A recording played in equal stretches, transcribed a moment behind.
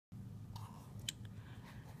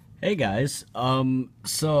Hey guys,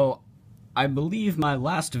 so I believe my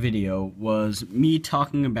last video was me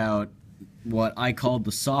talking about what I called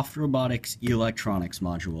the Soft Robotics Electronics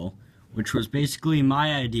module, which was basically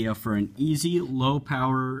my idea for an easy, low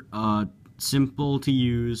power, simple to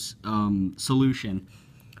use solution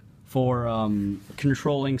for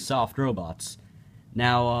controlling soft robots.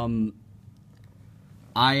 Now,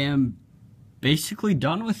 I am basically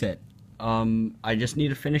done with it. I just need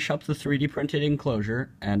to finish up the 3D printed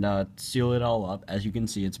enclosure and seal it all up. As you can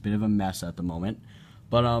see, it's a bit of a mess at the moment.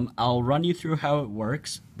 But I'll run you through how it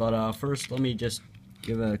works. But first, let me just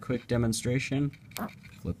give a quick demonstration.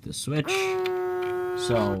 Flip the switch.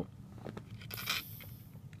 So,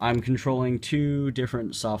 I'm controlling two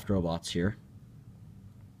different soft robots here.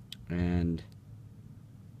 And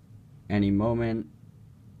any moment...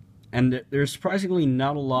 And there's surprisingly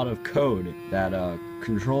not a lot of code that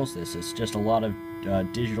controls this. It's just a lot of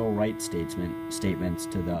digital write statements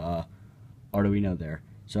to the Arduino there.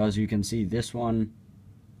 So as you can see, this one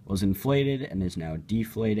was inflated and is now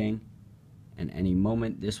deflating. And any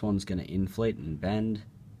moment, this one's going to inflate and bend.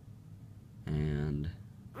 And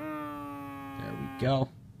there we go.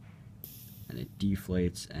 And it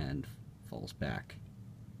deflates and falls back.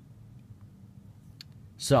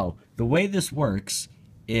 So the way this works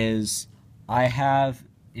is I have,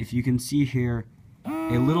 if you can see here,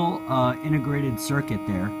 a little integrated circuit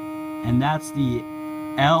there, and that's the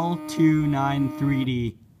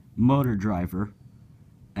L29-3D motor driver,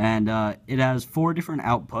 and it has 4 different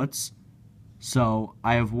outputs. So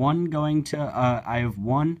I have one going to I have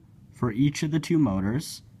one for each of the 2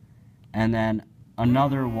 motors, and then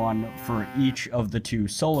another one for each of the 2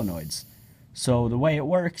 solenoids. So the way it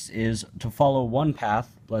works is to follow one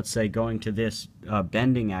path, let's say going to this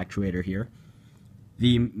bending actuator here.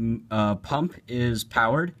 The pump is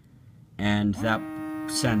powered, and that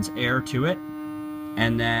sends air to it.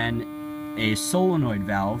 And then a solenoid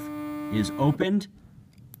valve is opened,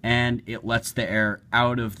 and it lets the air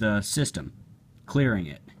out of the system, clearing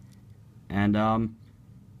it. And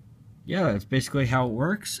yeah, that's basically how it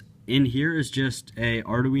works. In here is just a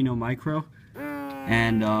Arduino Micro.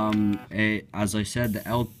 And as I said, the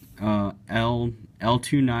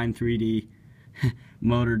L29-3D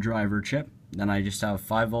motor driver chip. Then I just have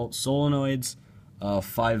 5-volt solenoids,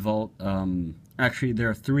 5-volt. Actually, there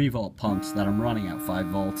are 3-volt pumps that I'm running at 5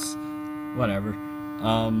 volts. Whatever.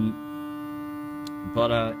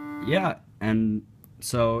 Yeah, and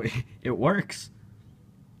so it works.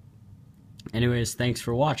 Anyways, thanks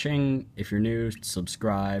for watching. If you're new,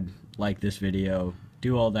 subscribe, like this video,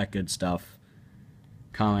 do all that good stuff.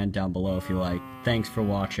 Comment down below if you like. Thanks for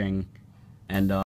watching, and